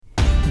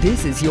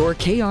This is your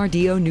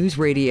KRDO News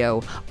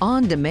Radio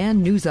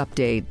on-demand news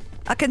update.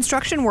 A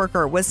construction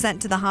worker was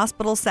sent to the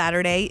hospital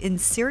Saturday in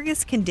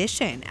serious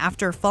condition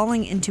after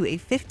falling into a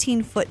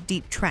 15-foot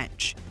deep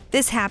trench.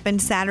 This happened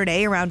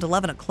Saturday around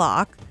 11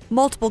 o'clock.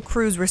 Multiple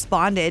crews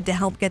responded to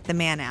help get the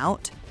man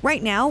out.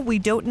 Right now, we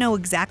don't know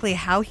exactly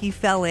how he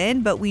fell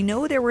in, but we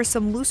know there were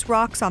some loose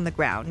rocks on the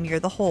ground near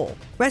the hole.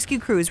 Rescue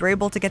crews were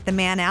able to get the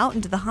man out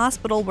into the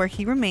hospital where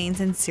he remains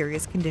in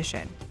serious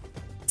condition.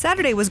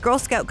 Saturday was Girl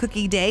Scout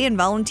Cookie Day, and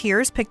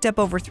volunteers picked up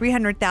over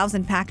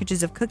 300,000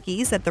 packages of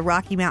cookies at the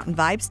Rocky Mountain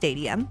Vibe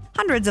Stadium.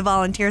 Hundreds of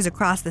volunteers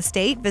across the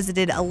state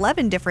visited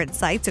 11 different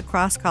sites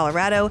across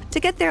Colorado to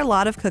get their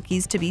lot of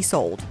cookies to be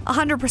sold.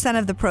 100%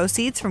 of the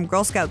proceeds from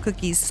Girl Scout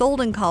cookies sold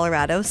in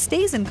Colorado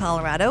stays in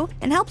Colorado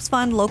and helps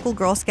fund local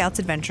Girl Scouts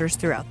adventures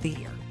throughout the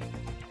year.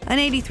 An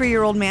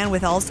 83-year-old man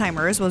with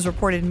Alzheimer's was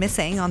reported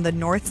missing on the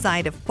north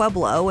side of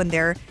Pueblo, and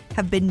there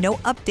have been no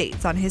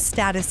updates on his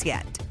status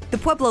yet. The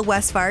Pueblo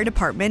West Fire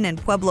Department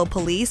and Pueblo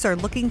Police are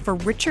looking for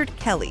Richard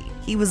Kelly.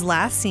 He was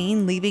last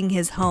seen leaving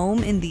his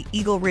home in the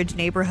Eagle Ridge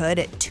neighborhood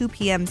at 2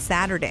 p.m.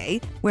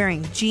 Saturday,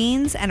 wearing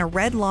jeans and a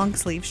red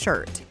long-sleeve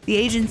shirt. The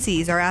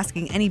agencies are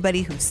asking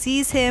anybody who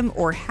sees him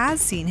or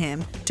has seen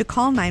him to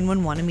call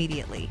 911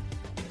 immediately.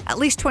 At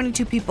least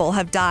 22 people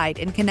have died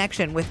in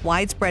connection with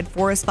widespread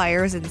forest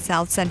fires in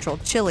south-central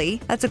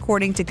Chile. That's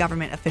according to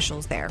government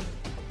officials there.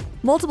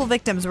 Multiple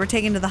victims were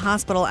taken to the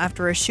hospital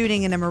after a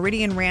shooting in a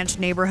Meridian Ranch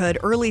neighborhood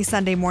early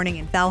Sunday morning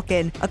in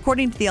Falcon,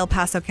 according to the El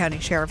Paso County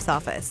Sheriff's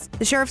Office.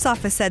 The Sheriff's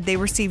Office said they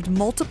received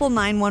multiple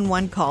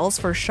 911 calls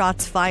for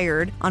shots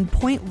fired on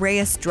Point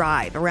Reyes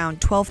Drive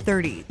around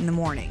 12:30 in the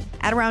morning.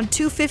 At around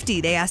 2:50,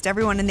 they asked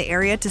everyone in the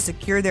area to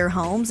secure their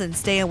homes and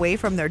stay away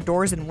from their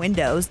doors and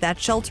windows. That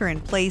shelter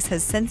in place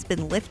has since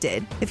been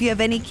lifted. If you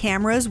have any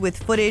cameras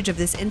with footage of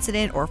this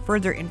incident or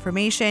further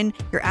information,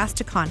 you're asked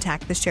to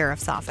contact the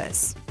Sheriff's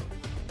Office.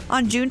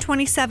 On June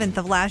 27th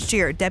of last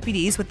year,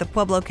 deputies with the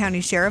Pueblo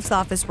County Sheriff's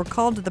Office were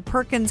called to the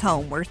Perkins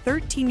home where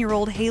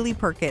 13-year-old Haley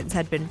Perkins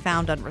had been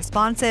found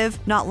unresponsive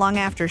not long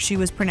after she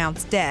was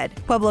pronounced dead.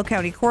 Pueblo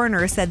County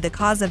coroner said the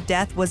cause of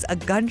death was a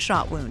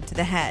gunshot wound to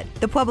the head.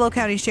 The Pueblo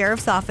County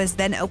Sheriff's Office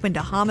then opened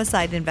a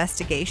homicide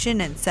investigation,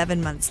 and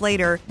 7 months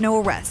later,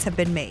 no arrests have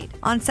been made.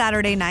 On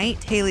Saturday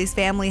night, Haley's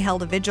family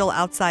held a vigil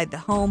outside the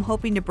home,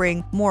 hoping to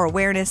bring more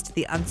awareness to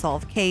the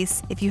unsolved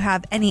case. If you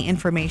have any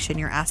information,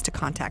 you're asked to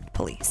contact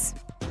police.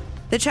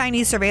 The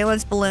Chinese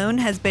surveillance balloon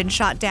has been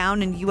shot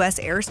down in U.S.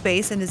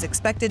 airspace and is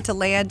expected to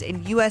land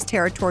in U.S.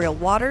 territorial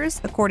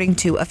waters, according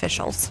to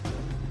officials.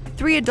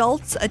 3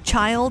 adults, a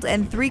child,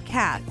 and 3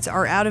 cats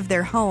are out of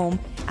their home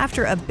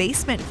after a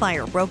basement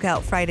fire broke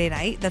out Friday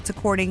night. That's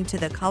according to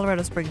the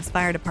Colorado Springs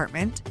Fire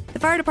Department. The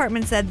fire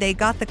department said they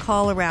got the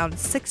call around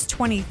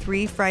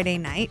 6:23 Friday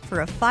night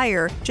for a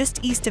fire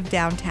just east of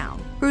downtown.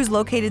 Crews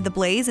located the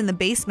blaze in the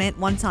basement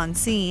once on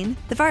scene.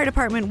 The fire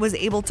department was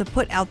able to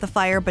put out the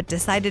fire but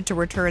decided to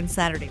return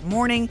Saturday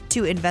morning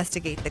to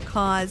investigate the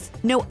cause.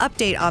 No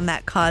update on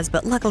that cause,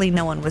 but luckily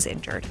no one was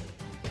injured.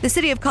 The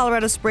city of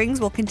Colorado Springs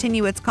will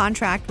continue its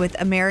contract with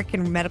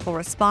American Medical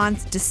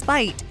Response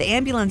despite the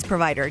ambulance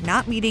provider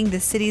not meeting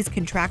the city's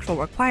contractual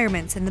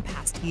requirements in the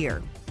past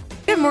year.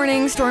 Good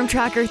morning, Storm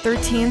Tracker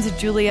 13's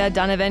Julia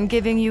Donovan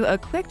giving you a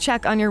quick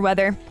check on your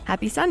weather.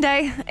 Happy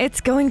Sunday.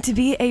 It's going to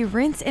be a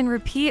rinse and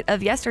repeat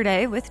of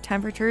yesterday with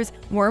temperatures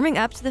warming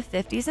up to the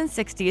 50s and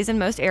 60s in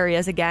most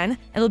areas again.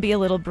 It'll be a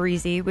little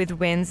breezy with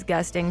winds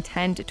gusting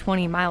 10 to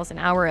 20 miles an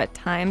hour at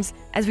times.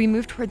 As we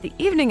move toward the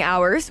evening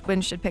hours,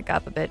 winds should pick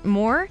up a bit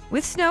more,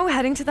 with snow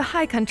heading to the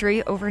high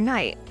country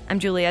overnight. I'm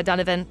Julia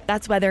Donovan.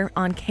 That's weather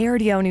on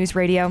KRDO News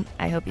Radio.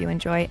 I hope you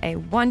enjoy a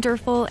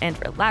wonderful and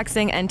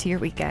relaxing end to your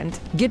weekend.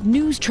 Get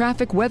news,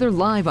 traffic, weather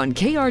live on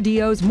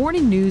KRDO's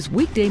Morning News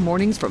weekday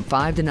mornings from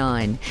 5 to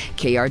 9.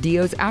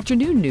 KRDO's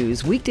Afternoon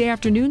News weekday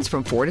afternoons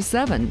from 4 to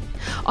 7.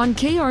 On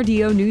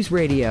KRDO News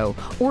Radio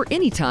or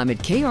anytime at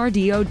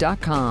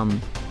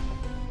krdo.com.